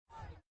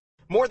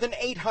More than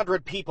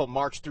 800 people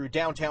marched through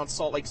downtown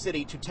Salt Lake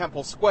City to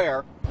Temple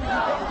Square.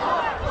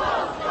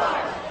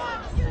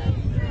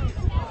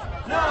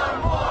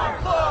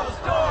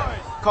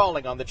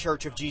 Calling on the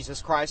Church of Jesus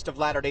Christ of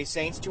Latter-day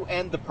Saints to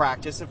end the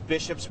practice of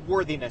bishops'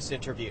 worthiness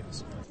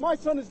interviews. My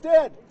son is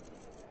dead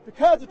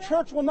because the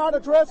church will not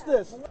address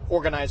this.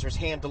 Organizers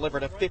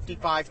hand-delivered a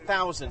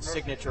 55,000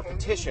 signature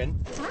petition.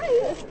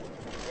 Hi.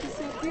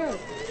 Thank you.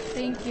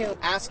 Thank you.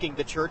 Asking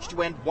the church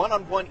to end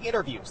one-on-one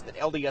interviews that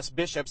LDS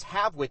bishops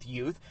have with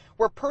youth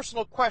where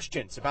personal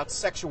questions about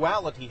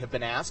sexuality have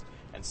been asked,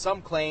 and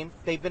some claim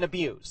they've been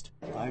abused.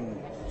 I'm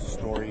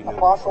story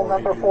Apostle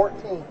number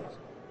 14.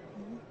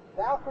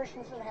 Val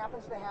Christensen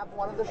happens to have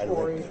one of the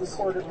stories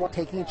recorded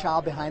taking a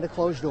child behind a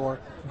closed door,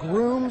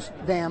 grooms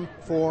them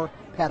for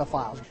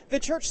pedophiles. The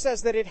church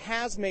says that it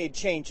has made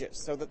changes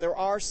so that there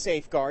are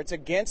safeguards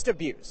against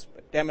abuse,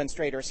 but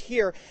demonstrators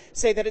here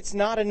say that it's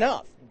not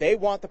enough. They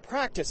want the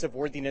practice of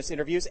worthiness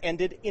interviews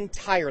ended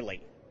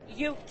entirely.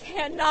 You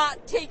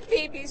cannot take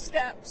baby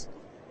steps.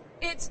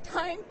 It's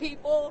time,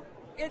 people.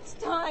 It's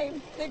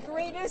time. The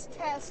greatest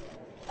test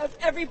of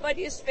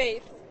everybody's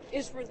faith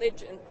is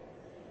religion.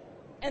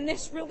 And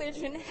this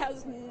religion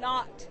has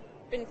not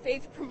been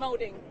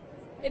faith-promoting.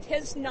 It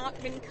has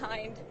not been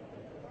kind.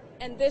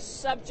 And this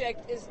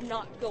subject is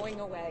not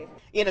going away.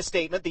 In a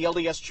statement, the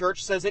LDS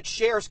Church says it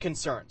shares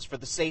concerns for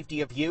the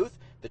safety of youth.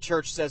 The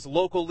church says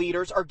local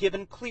leaders are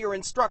given clear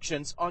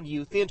instructions on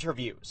youth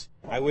interviews.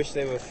 I wish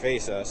they would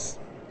face us.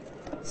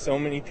 So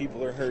many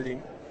people are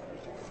hurting.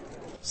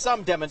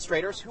 Some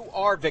demonstrators who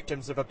are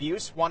victims of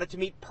abuse wanted to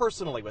meet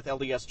personally with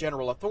LDS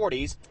general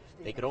authorities.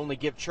 They could only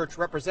give church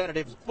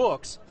representatives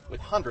books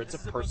with hundreds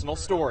of personal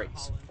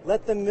stories.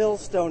 Let the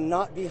millstone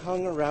not be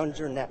hung around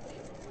your neck.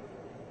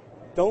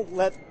 Don't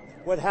let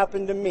what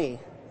happened to me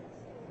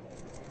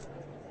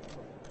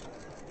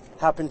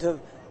happen to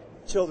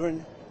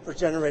children for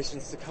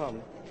generations to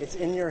come. It's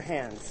in your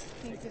hands.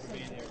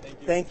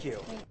 Thank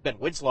you. Ben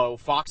Winslow,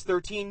 Fox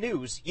 13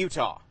 News,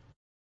 Utah.